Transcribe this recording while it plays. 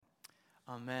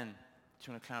Amen. Just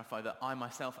want to clarify that I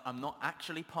myself am not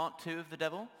actually part 2 of the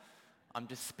devil. I'm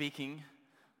just speaking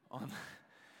on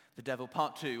the devil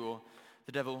part 2, or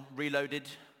the devil reloaded,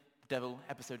 devil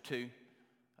episode 2,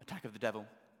 attack of the devil.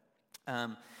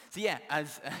 As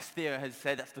Theo has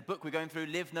said, that's the book we're going through,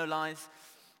 Live No Lies,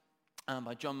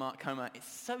 by John Mark Comer.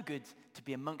 It's so good to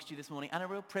be amongst you this morning, and a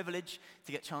real privilege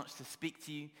to get a chance to speak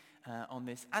to you on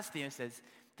this, as Theo says,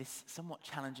 this somewhat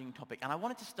challenging topic. And I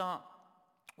wanted to start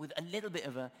with a little bit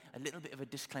of a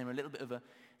disclaimer, just a bit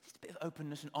of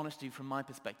openness and honesty from my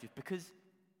perspective, because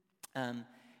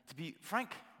to be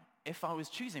frank, if I was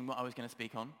choosing what I was going to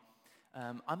speak on,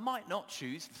 I might not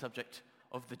choose the subject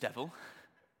of the devil.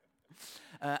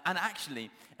 And actually,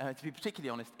 to be particularly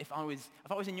honest, if I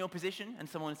was in your position and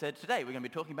someone said, today we're going to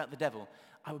be talking about the devil,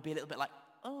 I would be a little bit like,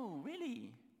 oh,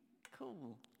 really?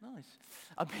 Cool, nice.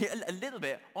 I'd be a little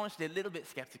bit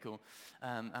skeptical.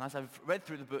 And as I've read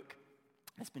through the book,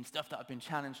 there's been stuff that I've been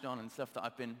challenged on and stuff that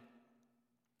I've been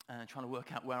trying to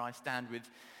work out where I stand with.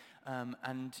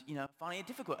 And, finding it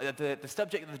difficult. The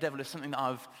subject of the devil is something that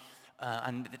I've,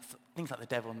 and it's things like the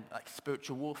devil and like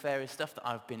spiritual warfare is stuff that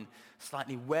I've been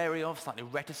slightly wary of, slightly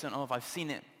reticent of. I've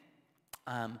seen it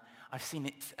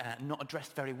not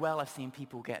addressed very well. I've seen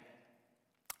people get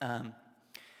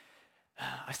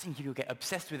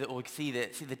obsessed with it, or see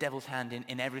the devil's hand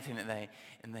in everything that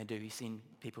they do. You've seen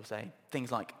people say things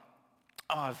like,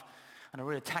 I've had a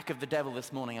real attack of the devil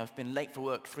this morning. I've been late for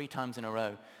work 3 times in a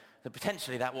row. So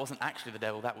potentially that wasn't actually the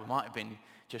devil. That might have been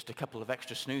just a couple of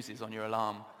extra snoozes on your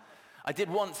alarm. I did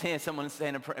once hear someone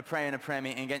saying a prayer in a prayer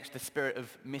meeting against the spirit of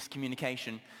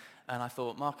miscommunication. And I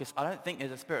thought, Marcus, I don't think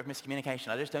there's a spirit of miscommunication.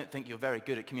 I just don't think you're very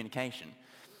good at communication.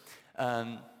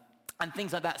 And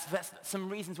things like that. So that's some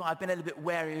reasons why I've been a little bit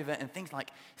wary of it. And things like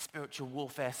spiritual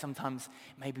warfare, sometimes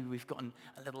maybe we've gotten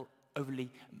a little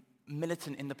overly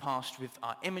militant in the past with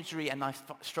our imagery, and I've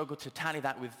struggled to tally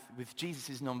that with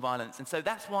Jesus' non-violence. And so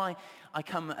that's why I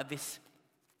come at this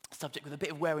subject with a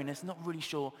bit of wariness, not really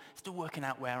sure, still working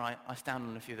out where I stand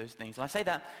on a few of those things. And I say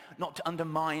that not to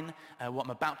undermine what I'm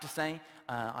about to say.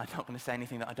 I'm not going to say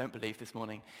anything that I don't believe this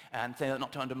morning, and say that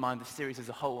not to undermine the series as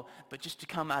a whole, but just to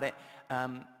come at it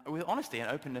with honesty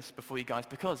and openness before you guys,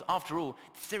 because after all,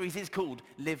 the series is called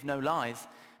Live No Lies,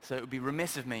 so it would be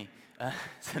remiss of me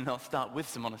to not start with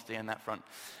some honesty on that front.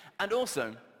 And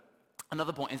also,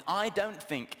 another point is, I don't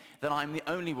think that I'm the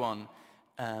only one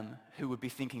who would be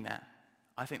thinking that.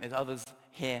 I think there's others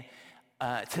here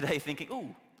today thinking, oh,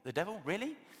 the devil,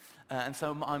 really? And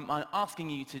so I'm asking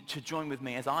you to join with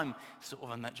me as I'm sort of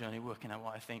on that journey, working out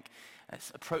what I think. Let's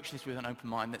approach this with an open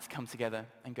mind. Let's come together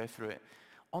and go through it.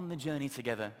 On the journey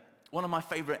together. One of my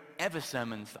favorite ever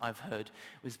sermons that I've heard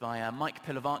was by Mike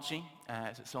Pilavachi. It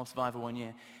was at Soul Survivor one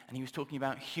year, and he was talking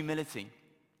about humility.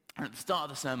 And at the start of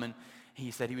the sermon,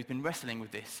 he said he'd been wrestling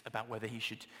with this, about whether he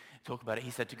should talk about it.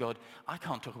 He said to God, I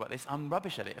can't talk about this. I'm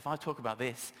rubbish at it. If I talk about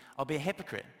this, I'll be a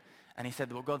hypocrite. And he said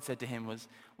that what God said to him was,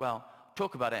 well,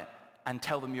 talk about it and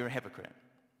tell them you're a hypocrite.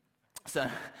 So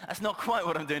that's not quite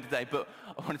what I'm doing today, but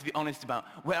I wanted to be honest about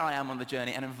where I am on the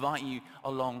journey and invite you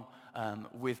along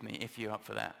with me if you're up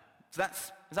for that. So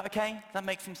is that okay? Does that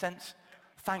make some sense?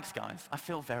 Thanks, guys. I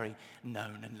feel very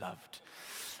known and loved.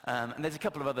 And there's a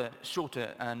couple of other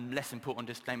shorter and less important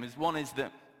disclaimers. One is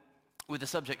that with the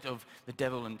subject of the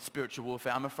devil and spiritual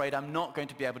warfare, I'm afraid I'm not going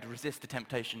to be able to resist the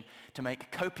temptation to make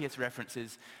copious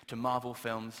references to Marvel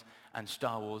films and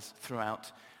Star Wars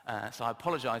throughout. So I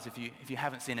apologize if you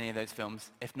haven't seen any of those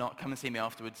films. If not, come and see me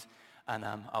afterwards, and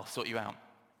I'll sort you out.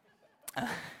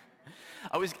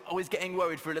 I was getting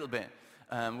worried for a little bit.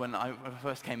 When I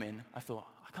first came in, I thought,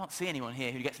 I can't see anyone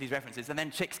here who gets these references. And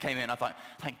then chicks came in, I thought,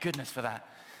 thank goodness for that.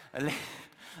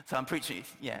 So I'm preaching,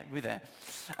 yeah, we're there.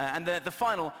 And the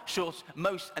final, short,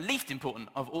 most, and least important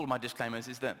of all my disclaimers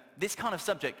is that this kind of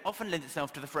subject often lends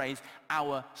itself to the phrase,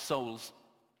 our souls.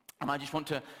 And I just want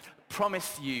to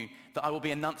promise you that I will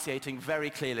be enunciating very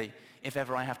clearly if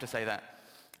ever I have to say that.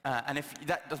 And if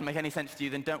that doesn't make any sense to you,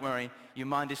 then don't worry. Your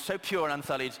mind is so pure and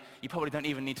unsullied, you probably don't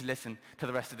even need to listen to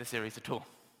the rest of the series at all.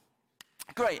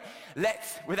 Great.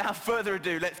 Without further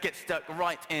ado, let's get stuck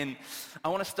right in. I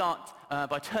want to start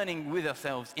by turning with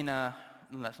ourselves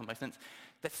that's not my sense.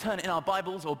 Let's turn in our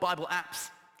Bibles or Bible apps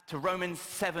to Romans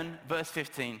 7, verse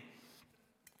 15.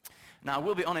 Now, I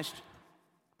will be honest.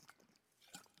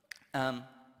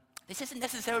 This isn't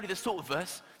necessarily the sort of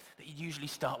verse that you usually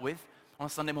start with on a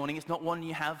Sunday morning. It's not one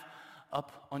you have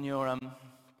up on your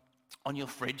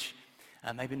fridge.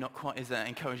 Maybe not quite as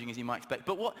encouraging as you might expect.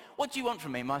 But what do you want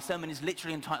from me? My sermon is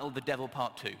literally entitled The Devil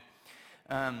Part 2.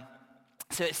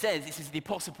 So it says, this is the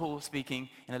Apostle Paul speaking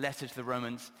in a letter to the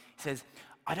Romans. He says,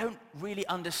 I don't really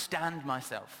understand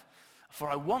myself. For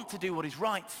I want to do what is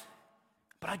right,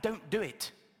 but I don't do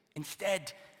it.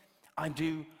 Instead, I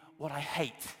do what I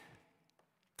hate.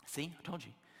 See, I told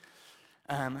you.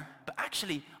 But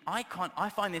actually, I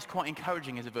find this quite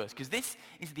encouraging as a verse, because this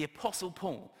is the Apostle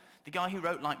Paul, the guy who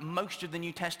wrote like most of the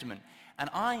New Testament. And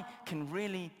I can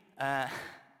really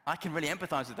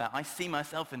empathize with that. I see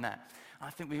myself in that. I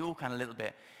think we all can a little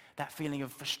bit. That feeling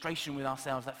of frustration with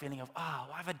ourselves, that feeling of,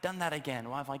 why have I done that again?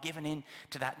 Why have I given in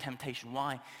to that temptation?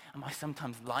 Why am I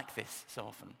sometimes like this so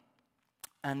often?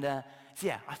 And so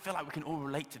yeah, I feel like we can all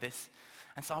relate to this.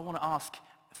 And so I want to ask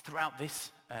throughout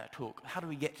this talk, how do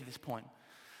we get to this point?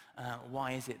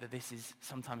 Why is it that this is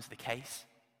sometimes the case?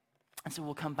 And so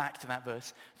we'll come back to that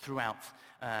verse throughout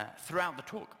the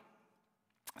talk.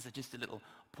 So just a little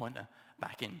pointer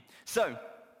back in. So,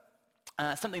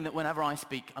 something that whenever I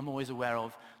speak, I'm always aware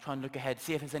of, try and look ahead,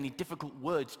 see if there's any difficult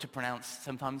words to pronounce.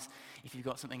 Sometimes if you've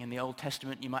got something in the Old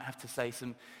Testament, you might have to say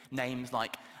some names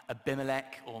like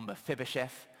Abimelech or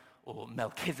Mephibosheth or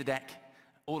Melchizedek,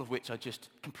 all of which I just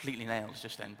completely nailed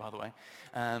just then, by the way.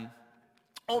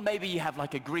 Or maybe you have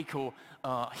like a Greek or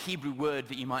Hebrew word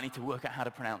that you might need to work out how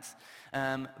to pronounce.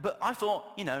 But I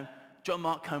thought, John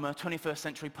Mark Comer, 21st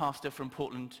century pastor from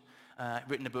Portland,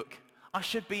 written a book. I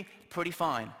should be pretty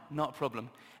fine, not a problem.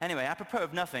 Anyway, apropos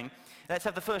of nothing, let's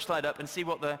have the first slide up and see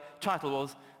what the title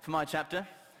was for my chapter.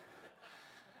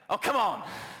 Oh, come on!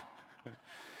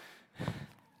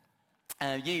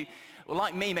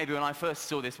 Like me, maybe when I first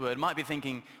saw this word, might be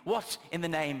thinking, what in the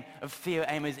name of Theo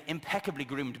Amer's impeccably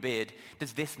groomed beard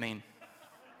does this mean?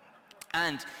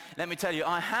 And let me tell you,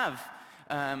 I have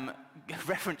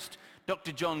referenced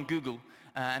Dr. John Google,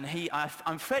 and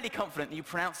I'm fairly confident that you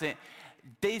pronounce it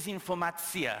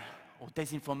desinformatia, or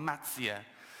desinformatia.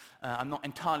 I'm not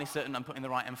entirely certain I'm putting the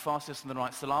right emphasis and the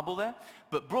right syllable there,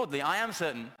 but broadly, I am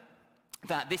certain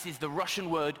that this is the Russian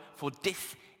word for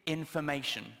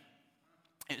disinformation.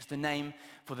 It's the name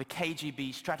for the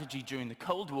KGB strategy during the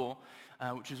Cold War,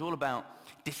 which was all about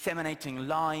disseminating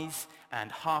lies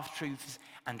and half-truths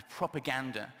and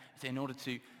propaganda in order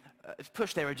to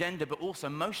push their agenda, but also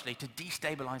mostly to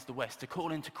destabilize the West, to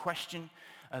call into question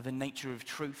the nature of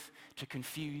truth, to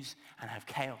confuse and have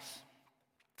chaos.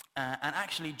 And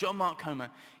actually, John Mark Comer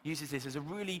uses this as a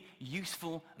really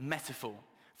useful metaphor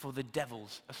for the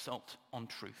devil's assault on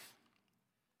truth.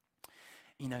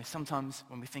 Sometimes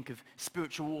when we think of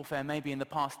spiritual warfare, maybe in the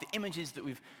past, the images that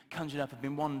we've conjured up have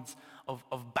been ones of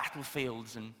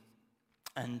battlefields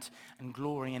and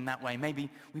glory in that way. Maybe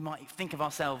we might think of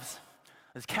ourselves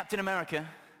as Captain America,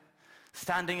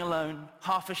 standing alone,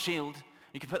 half a shield.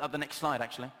 You can put up the next slide,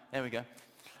 actually. There we go.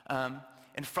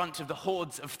 In front of the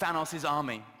hordes of Thanos'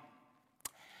 army.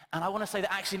 And I want to say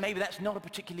that actually maybe that's not a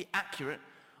particularly accurate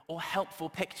or helpful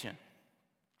picture.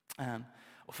 Well,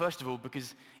 first of all,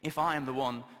 because if I am the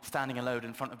one standing alone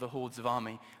in front of the hordes of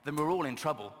army, then we're all in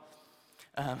trouble,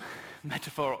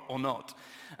 metaphor or not.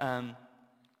 And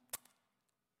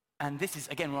this is,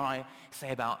 again, where I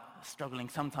say about struggling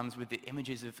sometimes with the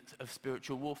images of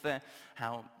spiritual warfare,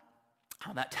 how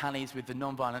that tallies with the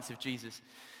non-violence of Jesus.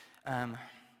 And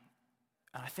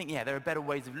I think, there are better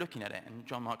ways of looking at it, and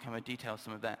John Mark Comer details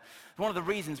some of that. One of the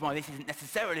reasons why this isn't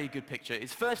necessarily a good picture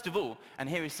is, first of all, and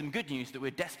here is some good news that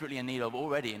we're desperately in need of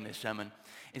already in this sermon,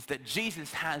 is that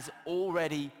Jesus has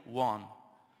already won.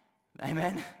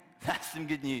 Amen? That's some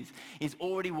good news. He's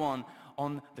already won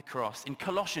on the cross. In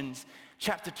Colossians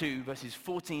chapter 2, verses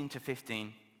 14 to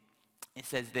 15, it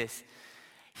says this: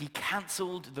 He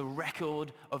cancelled the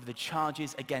record of the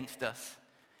charges against us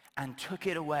and took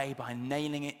it away by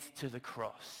nailing it to the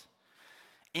cross.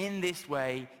 In this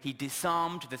way, he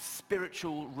disarmed the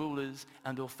spiritual rulers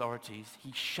and authorities.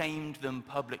 He shamed them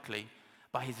publicly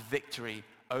by his victory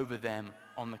over them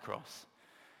on the cross.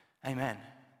 Amen.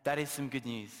 That is some good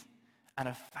news and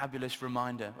a fabulous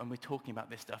reminder when we're talking about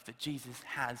this stuff that Jesus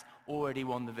has already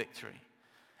won the victory.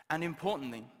 And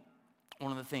importantly,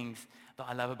 one of the things that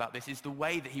I love about this is the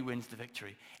way that he wins the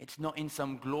victory. It's not in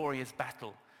some glorious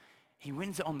battle. He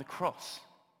wins it on the cross.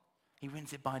 He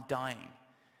wins it by dying.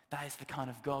 That is the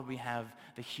kind of God we have,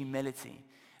 the humility,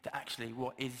 that actually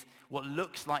what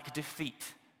looks like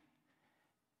defeat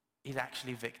is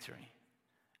actually victory.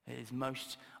 It is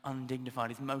most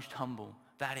undignified, it's most humble.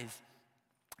 That is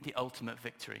the ultimate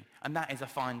victory. And that is, I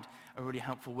find, a really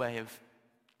helpful way of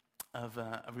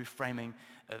reframing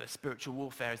the spiritual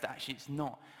warfare, is that actually it's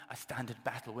not a standard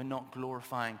battle. We're not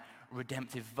glorifying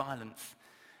redemptive violence.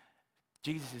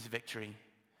 Jesus' victory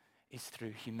is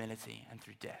through humility and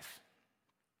through death.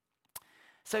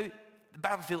 So the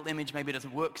battlefield image maybe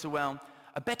doesn't work so well.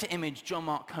 A better image John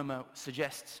Mark Comer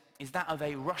suggests is that of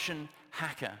a Russian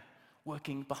hacker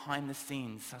working behind the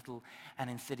scenes, subtle and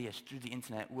insidious through the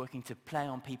internet, working to play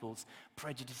on people's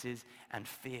prejudices and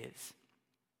fears.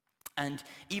 And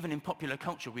even in popular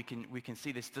culture, we can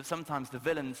see this, that sometimes the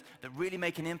villains that really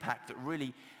make an impact, that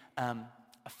really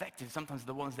effective, sometimes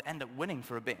the ones that end up winning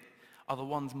for a bit, are the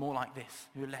ones more like this,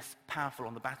 who are less powerful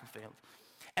on the battlefield.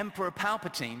 Emperor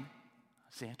Palpatine,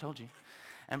 see, I told you,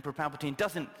 Emperor Palpatine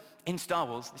doesn't, in Star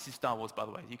Wars, this is Star Wars, by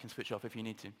the way, you can switch off if you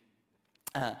need to,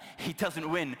 he doesn't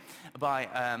win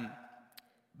by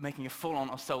making a full-on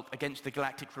assault against the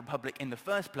Galactic Republic in the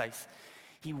first place.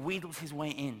 He wheedles his way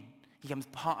in. He becomes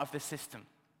part of the system.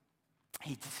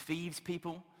 He deceives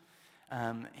people,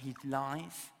 he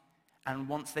lies, and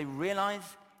once they realize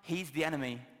he's the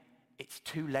enemy, it's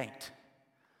too late.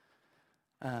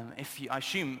 I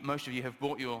assume most of you have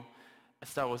brought your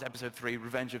Star Wars Episode 3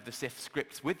 Revenge of the Sith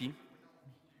scripts with you.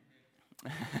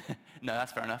 No,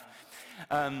 that's fair enough.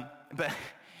 But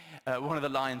one of the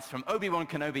lines from Obi-Wan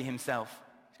Kenobi himself,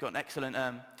 he's got an excellent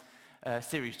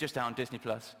series just out on Disney+.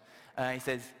 He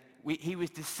says, he was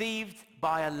deceived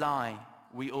by a lie,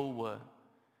 we all were.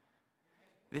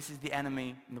 This is the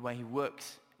enemy and the way he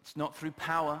works. It's not through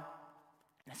power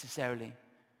necessarily,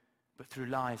 but through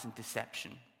lies and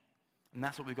deception. And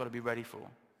that's what we've got to be ready for.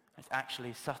 It's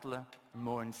actually subtler and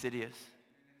more insidious.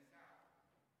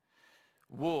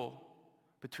 War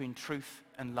between truth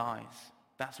and lies.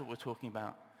 That's what we're talking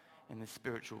about in the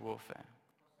spiritual warfare.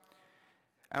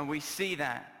 And we see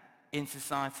that in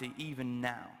society even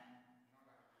now,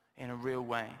 in a real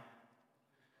way,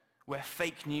 where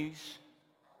fake news,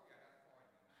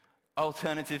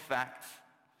 alternative facts,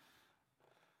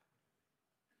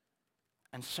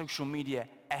 and social media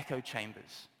echo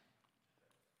chambers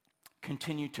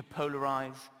continue to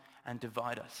polarize and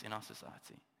divide us in our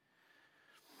society.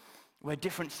 Where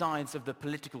different sides of the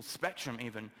political spectrum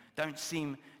even don't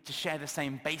seem to share the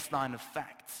same baseline of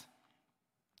facts.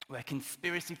 Where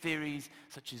conspiracy theories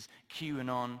such as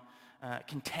QAnon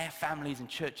can tear families and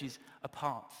churches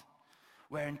apart.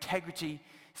 Where integrity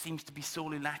seems to be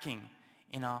sorely lacking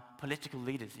in our political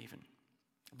leaders even.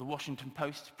 The Washington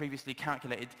Post previously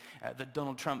calculated that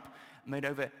Donald Trump made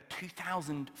over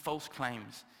 2,000 false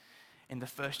claims in the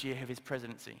first year of his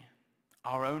presidency.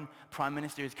 Our own Prime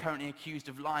Minister is currently accused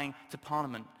of lying to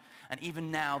Parliament. And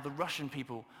even now, the Russian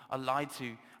people are lied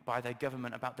to by their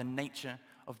government about the nature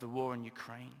of the war in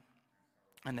Ukraine.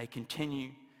 And they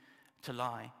continue to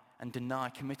lie and deny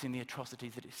committing the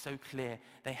atrocities that it's so clear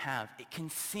they have. It can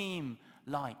seem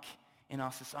like in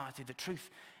our society the truth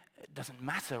doesn't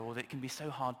matter, or that it can be so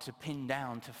hard to pin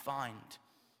down, to find.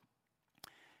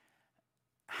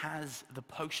 Has the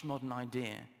postmodern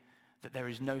idea that there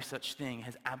is no such thing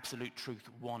as absolute truth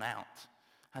won out?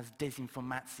 Has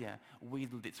disinformatia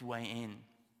wheedled its way in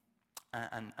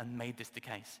and made this the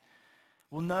case?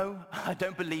 Well, no, I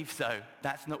don't believe so.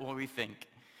 That's not what we think.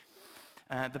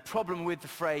 The problem with the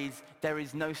phrase, there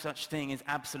is no such thing as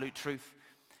absolute truth,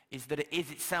 is that it is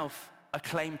itself a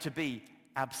claim to be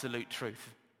absolute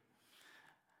truth.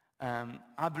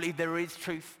 I believe there is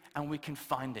truth and we can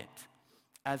find it.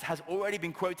 As has already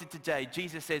been quoted today,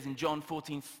 Jesus says in John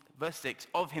 14, verse 6,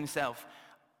 of himself,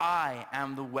 I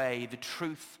am the way, the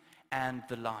truth, and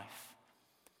the life.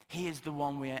 He is the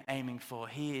one we are aiming for.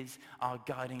 He is our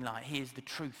guiding light. He is the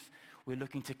truth we're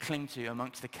looking to cling to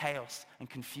amongst the chaos and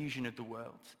confusion of the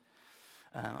world.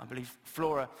 I believe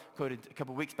Flora quoted a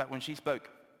couple of weeks back when she spoke,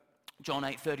 John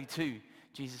 8:32,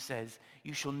 Jesus says,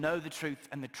 you shall know the truth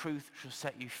and the truth shall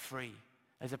set you free.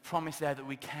 There's a promise there that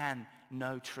we can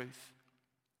know truth.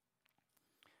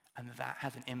 And that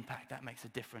has an impact, that makes a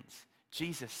difference.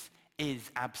 Jesus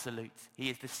is absolute. He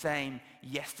is the same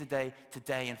yesterday,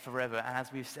 today, and forever. And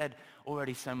as we've said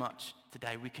already so much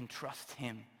today, we can trust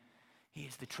him. He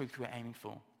is the truth we're aiming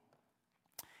for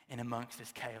in amongst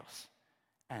this chaos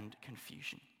and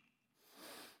confusion.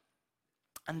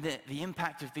 And the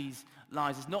impact of these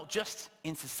lies is not just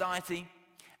in society.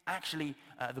 Actually,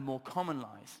 the more common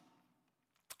lies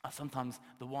are sometimes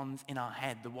the ones in our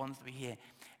head, the ones that we hear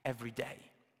every day.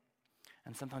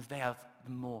 And sometimes they are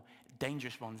the more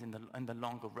dangerous ones in the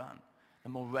longer run, the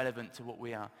more relevant to what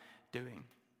we are doing.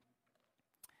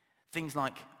 Things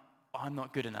like, I'm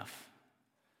not good enough.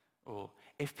 Or,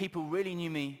 if people really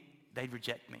knew me, they'd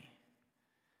reject me.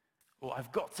 Or,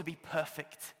 I've got to be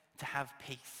perfect to have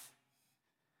peace.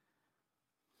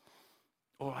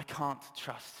 Or, I can't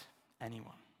trust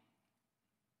anyone.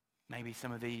 Maybe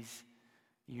some of these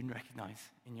you can recognize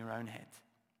in your own head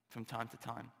from time to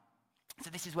time. So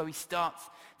this is where we start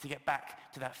to get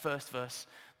back to that first verse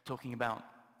talking about,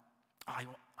 I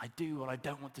do what I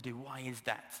don't want to do. Why is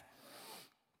that?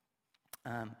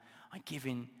 I give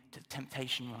in to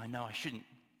temptation when I know I shouldn't.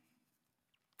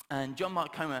 And John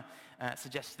Mark Comer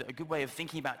suggests that a good way of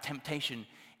thinking about temptation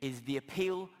is the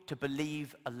appeal to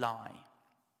believe a lie.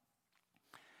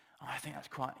 I think that's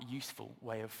quite a useful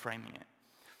way of framing it.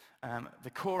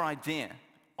 The core idea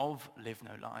of Live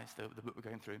No Lies, the book we're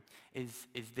going through, is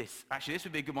this. Actually, this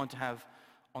would be a good one to have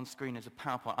on screen as a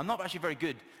PowerPoint. I'm not actually very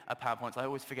good at PowerPoints. I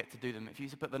always forget to do them. If you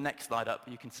put the next slide up,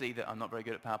 you can see that I'm not very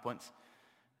good at PowerPoints.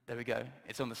 There we go.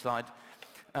 It's on the slide.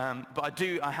 But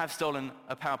I have stolen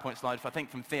a PowerPoint slide, I think,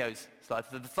 from Theo's slide.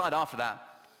 So the slide after that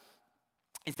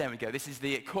is, there we go. This is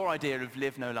the core idea of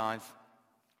Live No Lies.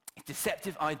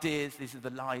 Deceptive ideas, these are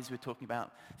the lies we're talking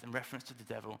about. It's in reference to the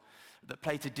devil. That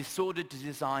play to disordered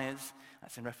desires.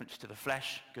 That's in reference to the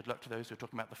flesh. Good luck to those who are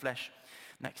talking about the flesh.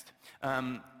 Next.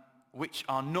 Which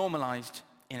are normalized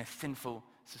in a sinful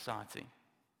society.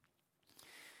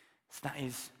 So that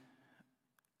is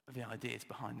the ideas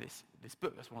behind this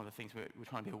book. That's one of the things we're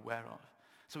trying to be aware of.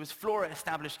 So as Flora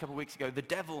established a couple of weeks ago, the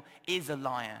devil is a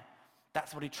liar.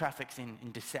 That's what he traffics in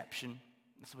deception.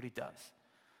 That's what he does.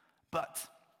 But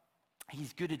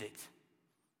he's good at it.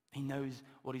 He knows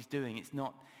what he's doing. It's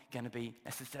not going to be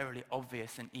necessarily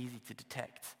obvious and easy to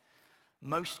detect.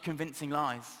 Most convincing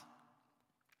lies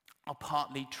are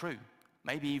partly true,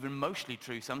 maybe even mostly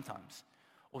true sometimes,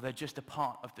 or they're just a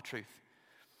part of the truth.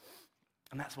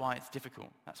 And that's why it's difficult.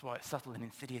 That's why it's subtle and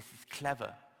insidious. It's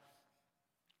clever.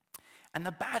 And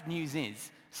the bad news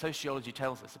is, sociology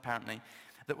tells us apparently,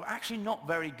 that we're actually not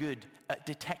very good at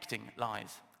detecting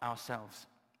lies ourselves.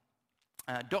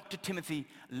 Dr. Timothy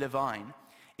Levine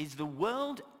is the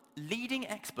world leading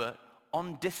expert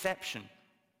on deception.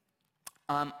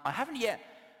 I haven't yet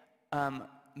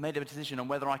made a decision on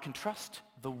whether I can trust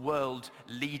the world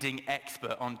leading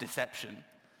expert on deception.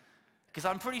 Because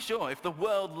I'm pretty sure if the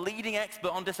world leading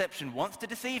expert on deception wants to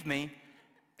deceive me,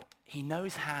 he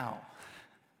knows how.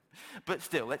 But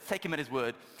still, let's take him at his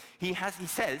word. He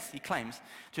claims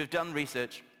to have done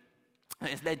research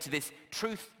that has led to this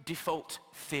truth default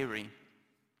theory,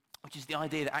 which is the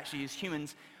idea that actually as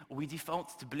humans, we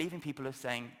default to believing people are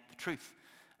saying the truth.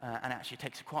 And actually it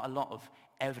takes quite a lot of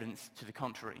evidence to the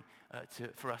contrary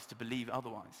for us to believe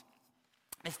otherwise.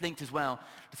 It's linked as well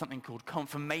to something called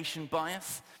confirmation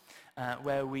bias,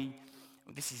 where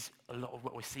this is a lot of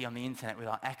what we see on the internet with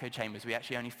our echo chambers. We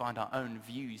actually only find our own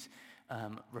views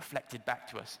reflected back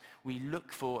to us. We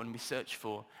look for and we search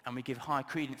for and we give high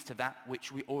credence to that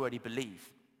which we already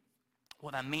believe.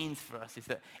 What that means for us is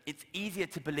that it's easier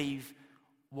to believe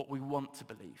what we want to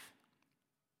believe.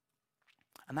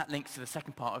 And that links to the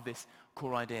second part of this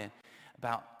core idea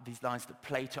about these lies that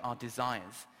play to our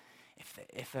desires.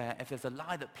 If there's a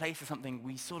lie that plays to something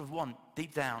we sort of want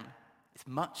deep down, it's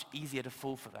much easier to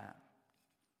fall for that.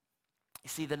 You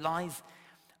see, the lies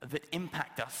that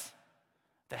impact us,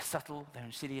 they're subtle, they're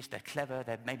insidious, they're clever,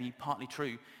 they're maybe partly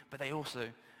true, but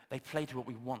they play to what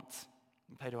we want,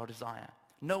 they play to our desire.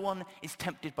 No one is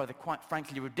tempted by the quite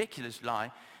frankly ridiculous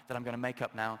lie that I'm going to make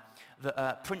up now,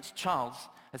 that Prince Charles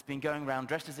has been going around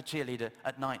dressed as a cheerleader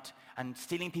at night and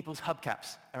stealing people's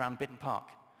hubcaps around Bitton Park.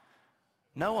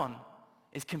 No one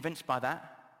is convinced by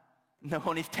that. No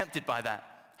one is tempted by that.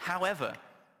 However,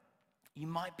 you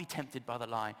might be tempted by the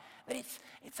lie that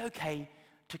it's okay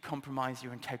to compromise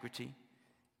your integrity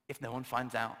if no one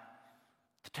finds out,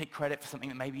 to take credit for something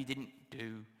that maybe you didn't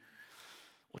do,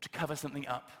 or to cover something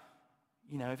up.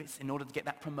 You know, if it's in order to get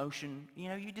that promotion,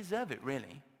 you deserve it,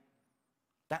 really.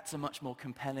 That's a much more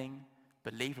compelling,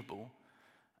 believable,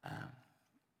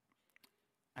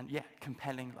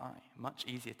 compelling lie. Much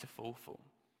easier to fall for.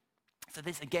 So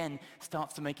this, again,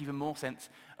 starts to make even more sense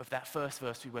of that first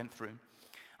verse we went through.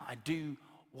 I do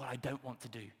what I don't want to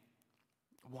do.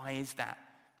 Why is that?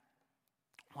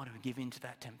 Why do we give in to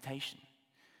that temptation?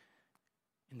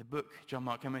 In the book, John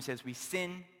Mark Comer says, we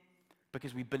sin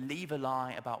because we believe a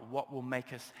lie about what will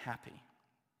make us happy.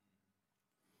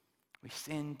 We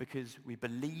sin because we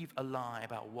believe a lie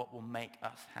about what will make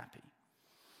us happy.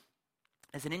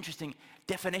 There's an interesting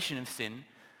definition of sin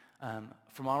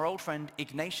from our old friend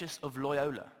Ignatius of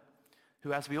Loyola,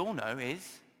 who, as we all know,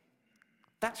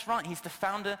 that's right, he's the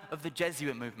founder of the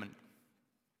Jesuit movement.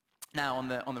 Now, on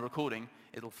the recording,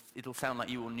 it'll sound like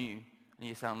you all knew, and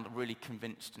you sound really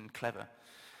convinced and clever.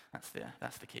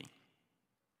 That's the key.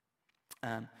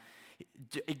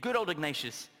 Good old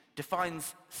Ignatius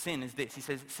defines sin as this. He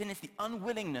says, sin is the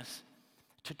unwillingness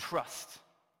to trust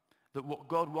that what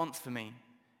God wants for me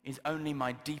is only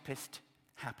my deepest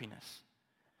happiness.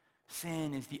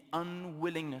 Sin is the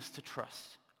unwillingness to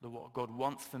trust that what God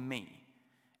wants for me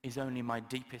is only my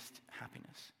deepest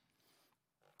happiness.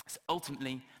 So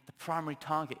ultimately, the primary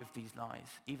target of these lies,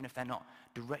 even if they're not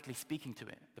directly speaking to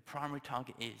it, the primary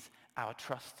target is our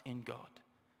trust in God,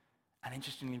 And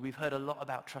interestingly, we've heard a lot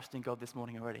about trusting God this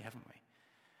morning already, haven't we?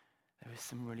 There were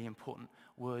some really important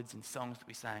words and songs that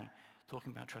we sang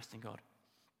talking about trusting God.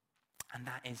 And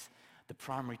that is the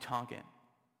primary target,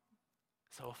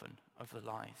 so often, of the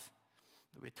lies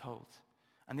that we're told.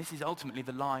 And this is ultimately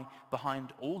the lie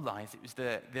behind all lies. It was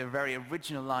the very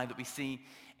original lie that we see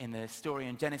in the story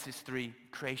in Genesis 3,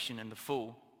 creation and the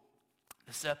fall.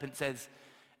 The serpent says,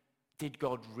 did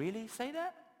God really say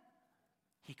that?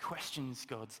 He questions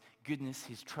God's goodness,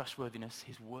 his trustworthiness,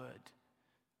 his word.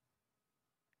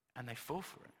 And they fall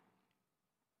for it.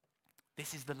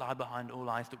 This is the lie behind all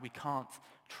lies, that we can't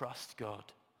trust God.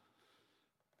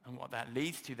 And what that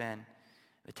leads to then,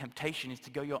 the temptation is to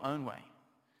go your own way,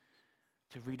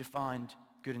 to redefine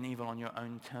good and evil on your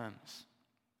own terms.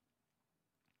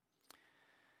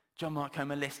 John Mark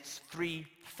Comer lists 3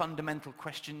 fundamental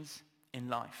questions in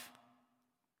life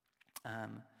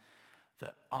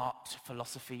that art,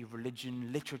 philosophy, religion,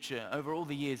 literature, over all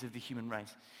the years of the human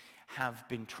race, have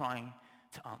been trying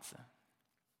to answer.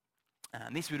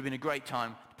 And this would have been a great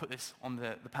time to put this on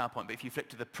the PowerPoint, but if you flip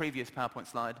to the previous PowerPoint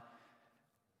slide,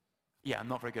 yeah, I'm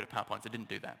not very good at PowerPoints, I didn't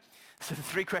do that. So the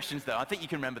 3 questions though, I think you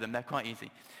can remember them, they're quite easy.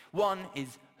 One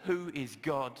is, who is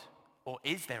God? Or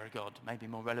is there a God? Maybe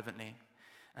more relevantly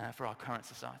for our current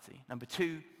society. Number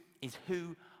 2 is,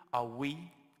 who are we?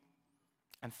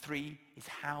 And 3 is,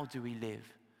 how do we live?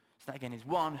 So that again is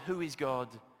 1, who is God?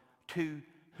 2,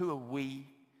 who are we?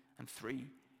 And 3,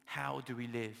 how do we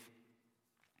live?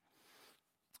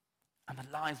 And the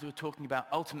lies we're talking about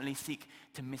ultimately seek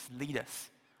to mislead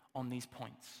us on these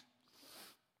points.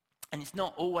 And it's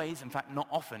not always, in fact not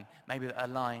often, maybe a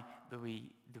lie that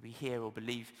we hear or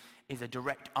believe is a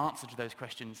direct answer to those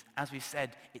questions. As we've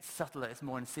said, it's subtler, it's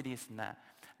more insidious than that.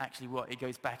 Actually what it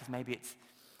goes back is maybe it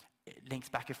links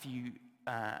back a few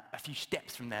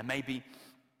steps from there. Maybe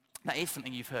that is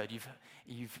something you've heard.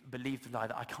 You've believed the lie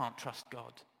that I can't trust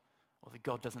God, or that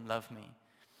God doesn't love me.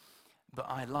 But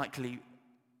I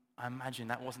imagine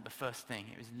that wasn't the first thing.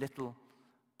 It was little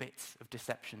bits of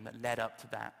deception that led up to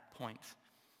that point.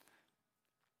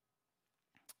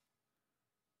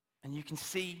 And you can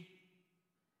see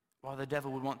why the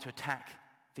devil would want to attack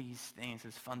these things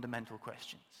as fundamental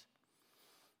questions.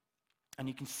 And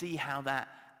you can see how that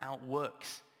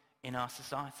outworks in our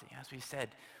society, as we said,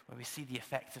 where we see the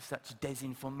effects of such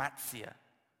desinformatia,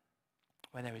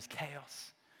 where there is chaos,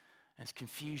 there's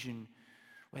confusion,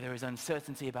 where there is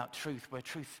uncertainty about truth, where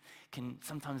truth can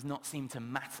sometimes not seem to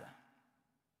matter.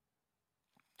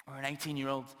 Where an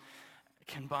 18-year-old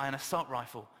can buy an assault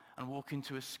rifle and walk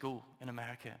into a school in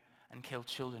America and kill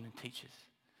children and teachers.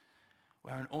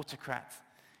 Where an autocrat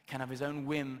can have his own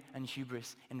whim and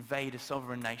hubris invade a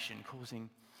sovereign nation, causing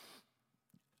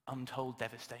untold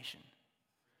devastation.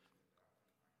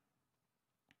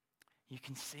 You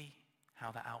can see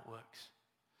how that outworks.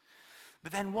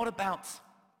 But then what about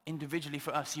individually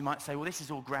for us? You might say, well, this is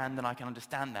all grand and I can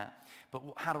understand that, but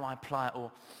how do I apply it,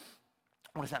 or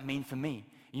what does that mean for me?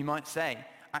 You might say,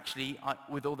 actually,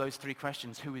 with all those 3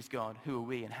 questions, who is God, who are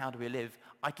we, and how do we live,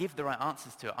 I give the right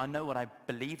answers to it. I know what I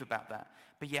believe about that,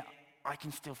 but yet I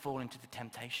can still fall into the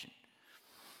temptation.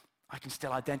 I can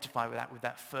still identify with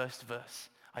that first verse.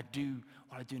 I do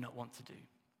what I do not want to do.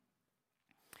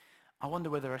 I wonder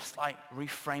whether a slight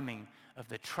reframing of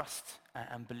the trust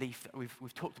and belief that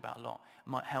we've talked about a lot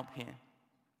might help here.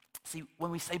 See,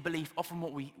 when we say belief, often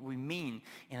what we mean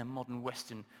in a modern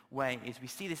Western way is we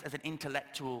see this as an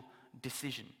intellectual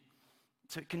decision.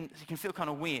 So it can feel kind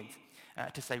of weird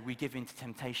to say we give in to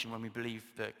temptation when we believe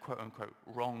the quote-unquote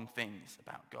wrong things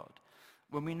about God.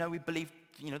 When we know we believe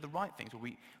the right things, or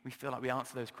we feel like we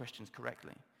answer those questions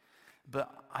correctly.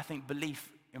 But I think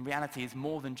belief in reality is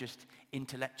more than just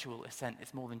intellectual assent.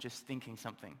 It's more than just thinking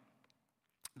something.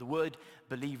 The word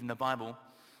believe in the Bible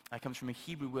comes from a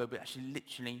Hebrew word, but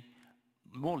actually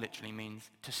more literally means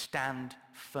to stand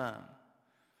firm,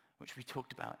 which we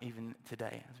talked about even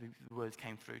today as the words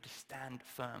came through, to stand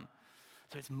firm.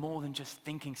 So it's more than just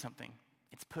thinking something.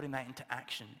 It's putting that into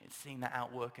action. It's seeing that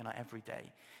outwork in our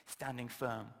everyday, standing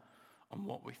firm on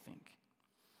what we think.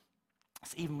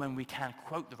 So even when we can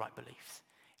quote the right beliefs,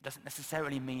 it doesn't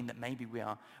necessarily mean that maybe we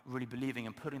are really believing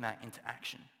and putting that into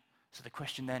action. So the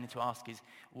question then to ask is,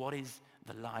 what is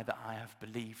the lie that I have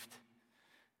believed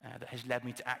that has led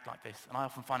me to act like this? And I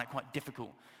often find it quite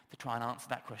difficult to try and answer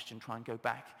that question, try and go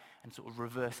back and sort of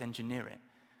reverse engineer it.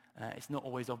 It's not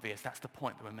always obvious. That's the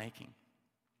point that we're making.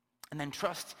 And then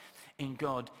trust in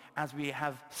God, as we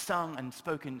have sung and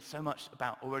spoken so much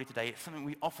about already today, it's something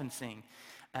we often sing,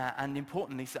 and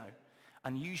importantly so.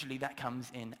 And usually that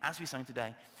comes in, as we sang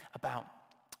today, about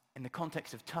in the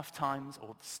context of tough times or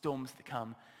the storms that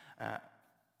come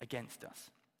against us.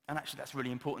 And actually that's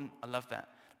really important. I love that.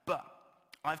 But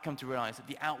I've come to realize that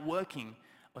the outworking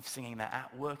of singing, that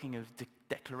outworking of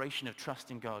declaration of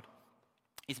trust in God,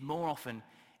 is more often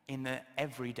in the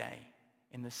everyday,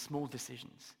 in the small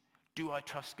decisions. Do I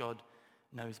trust God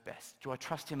knows best? Do I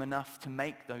trust him enough to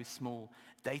make those small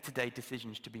day-to-day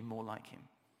decisions to be more like him?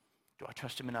 Do I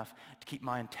trust him enough to keep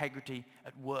my integrity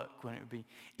at work when it would be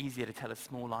easier to tell a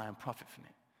small lie and profit from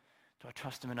it? Do I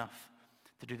trust him enough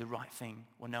to do the right thing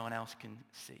when no one else can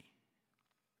see?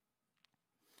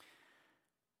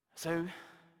 So,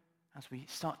 as we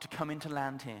start to come into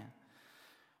land here,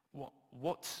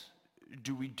 what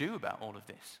do we do about all of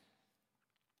this?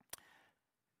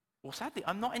 Well, sadly,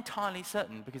 I'm not entirely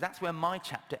certain, because that's where my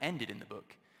chapter ended in the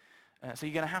book. So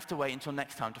you're going to have to wait until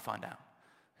next time to find out.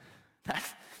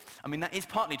 That is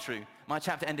partly true. My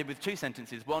chapter ended with 2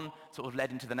 sentences. One sort of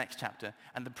led into the next chapter,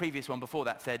 and the previous one before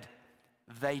that said,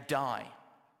 they die.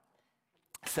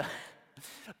 So,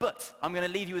 but I'm going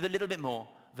to leave you with a little bit more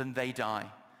than they die.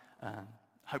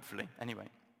 Hopefully, anyway.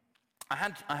 I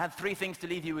had 3 things to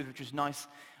leave you with, which was nice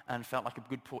and felt like a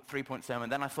good 3-point sermon.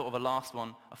 Then I thought of a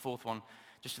 4th one,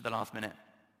 just at the last minute,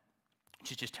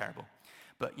 which is just terrible.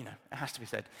 But, it has to be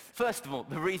said. First of all,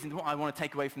 what I want to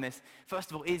take away from this,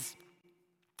 first of all, is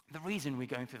the reason we're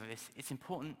going through this. It's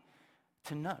important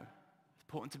to know. It's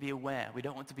important to be aware. We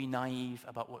don't want to be naive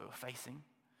about what we're facing.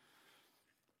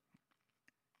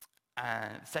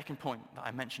 And the second point that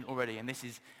I mentioned already, and this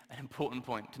is an important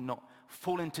point, to not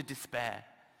fall into despair,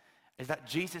 is that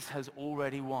Jesus has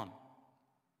already won.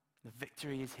 The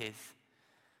victory is his.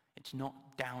 It's not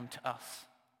down to us.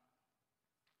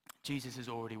 Jesus has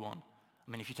already won.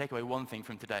 If you take away one thing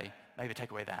from today, maybe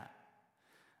take away that.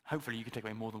 Hopefully you can take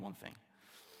away more than one thing.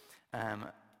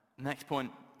 Next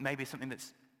point, maybe something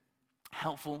that's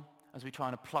helpful as we try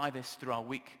and apply this through our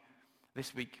week,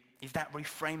 this week, is that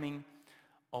reframing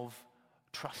of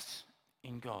trust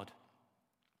in God.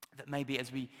 That maybe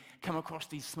as we come across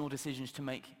these small decisions to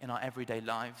make in our everyday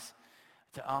lives,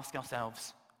 to ask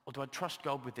ourselves, or do I trust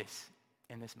God with this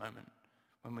in this moment?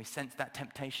 When we sense that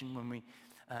temptation, when we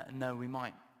know we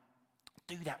might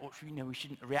do that, or we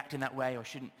shouldn't react in that way, or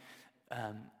shouldn't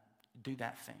do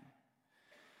that thing.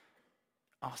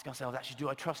 Ask ourselves, actually, do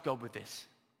I trust God with this?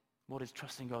 What does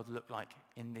trusting God look like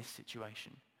in this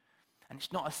situation? And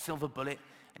it's not a silver bullet.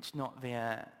 It's not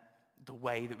the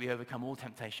way that we overcome all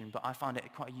temptation, but I find it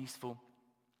quite a useful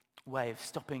way of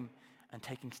stopping and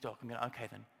taking stock and going, okay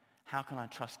then, how can I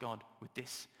trust God with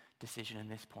this decision in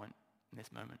this point, in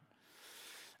this moment?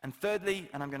 And thirdly,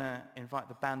 and I'm going to invite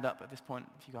the band up at this point,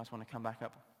 if you guys want to come back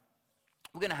up,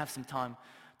 we're going to have some time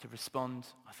to respond.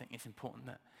 I think it's important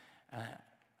that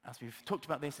as we've talked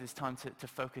about this, it's time to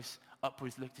focus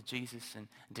upwards, look to Jesus, and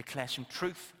declare some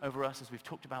truth over us as we've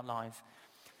talked about lies.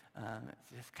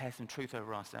 Declare some truth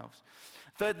over ourselves.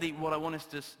 Thirdly, what I want us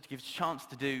to give a chance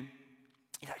to do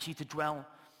is actually to dwell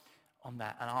on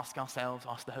that and ask ourselves,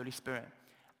 ask the Holy Spirit,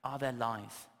 are there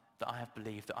lies that I have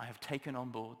believed, that I have taken on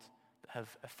board, that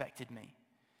have affected me,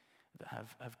 that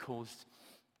have caused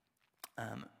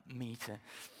me to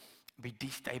be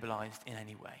destabilized in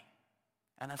any way?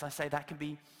 And as I say, that can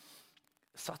be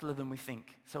subtler than we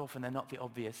think. So often they're not the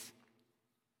obvious,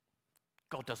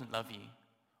 God doesn't love you,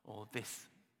 or this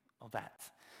or that.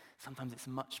 Sometimes it's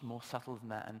much more subtle than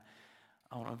that, and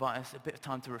I want to invite us a bit of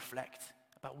time to reflect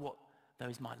about what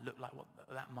those might look like, what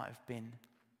that might have been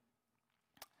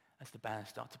as the band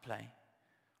start to play.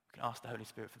 We can ask the Holy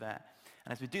Spirit for that.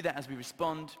 And as we do that, as we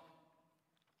respond,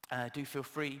 do feel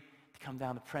free to come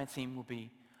down. The prayer team will be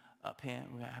up here.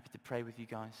 We're happy to pray with you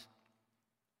guys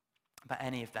about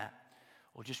any of that,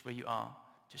 or just where you are,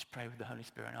 just pray with the Holy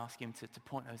Spirit and ask him to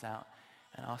point those out,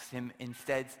 and ask him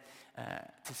instead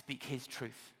to speak his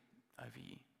truth over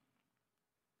you.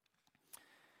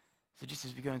 So just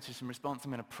as we go into some response,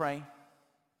 I'm going to pray.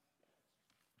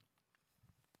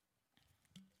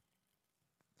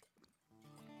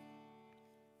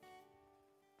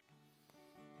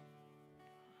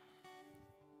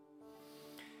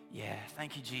 Yeah,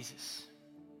 thank you, Jesus,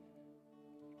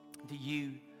 that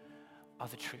you are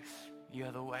the truth. You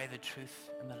are the way, the truth,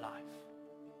 and the life.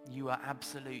 You are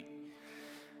absolute.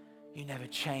 You never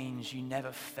change. You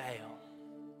never fail.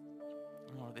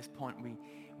 And Lord, at this point,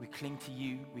 we cling to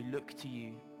you. We look to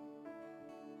you.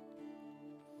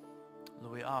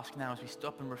 Lord, we ask now as we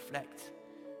stop and reflect,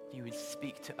 that you would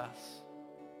speak to us.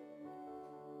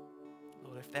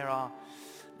 Lord, if there are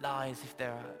lies, if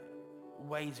there are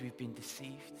ways we've been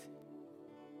deceived,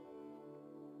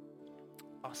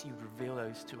 ask you to reveal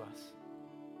those to us.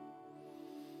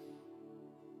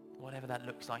 Whatever that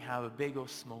looks like, however big or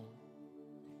small,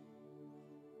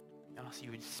 ask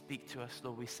you would speak to us,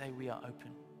 Lord. We say we are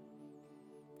open.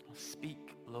 Oh,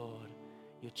 speak, Lord.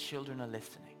 Your children are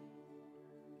listening.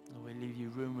 Lord, we leave you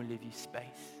room, we leave you space.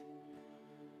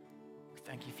 We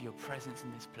thank you for your presence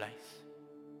in this place.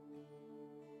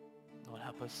 Lord,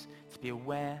 help us to be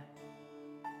aware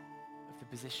of the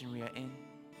position we are in.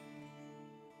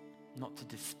 Not to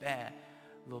despair,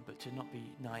 Lord, but to not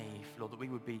be naive. Lord, that we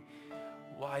would be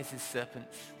wise as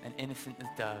serpents and innocent as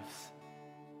doves.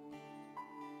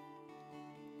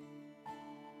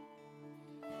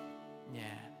 Yeah.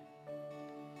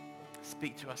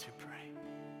 Speak to us, we pray.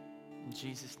 In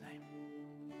Jesus' name.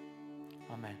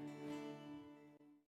 Amen.